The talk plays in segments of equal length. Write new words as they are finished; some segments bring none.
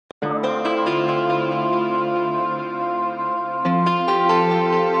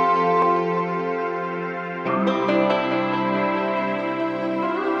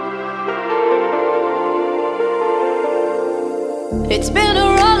It's been a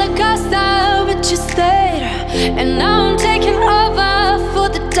roller coaster, but you stayed. And now I'm taking over for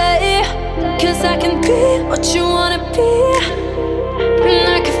the day. Cause I can be what you wanna be, and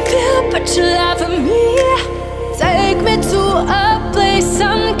I can feel but you lie for me. Take me to a place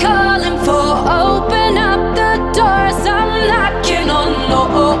I'm calling for. Open up the doors I'm knocking on.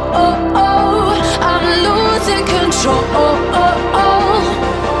 Oh, I'm losing control.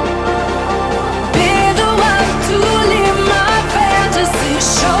 Be the one to leave my fantasy.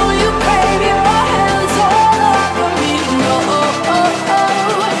 Show you crave your hands all over me. No,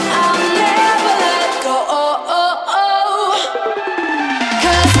 I'll never let go.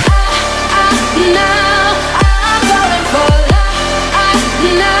 Cause now I'm falling for love.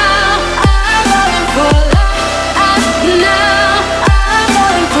 Now I'm falling for love. Now I'm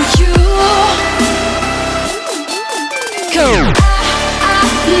falling for you.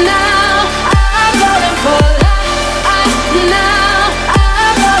 Now I'm falling for love. Now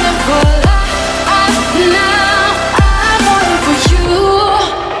I'm falling for love. Now I'm falling for you.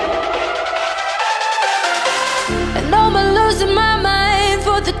 And I'm losing my mind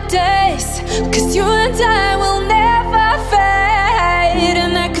for the days. Cause you and I will never fade.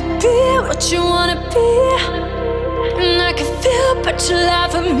 And I could be what you wanna be, and I can feel but you lie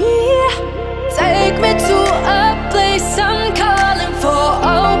for me. Take me to a place I'm calling for.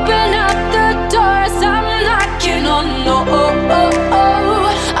 Open up the doors I'm knocking on. No,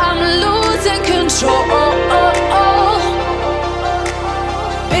 I'm losing control.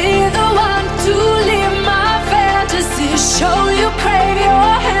 Be the one to leave my fantasy. Show you crave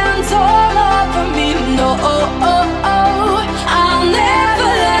your hands all over me. No, I'll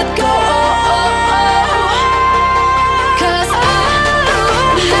never let go. Cause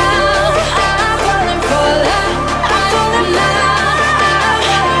now I'm falling for love.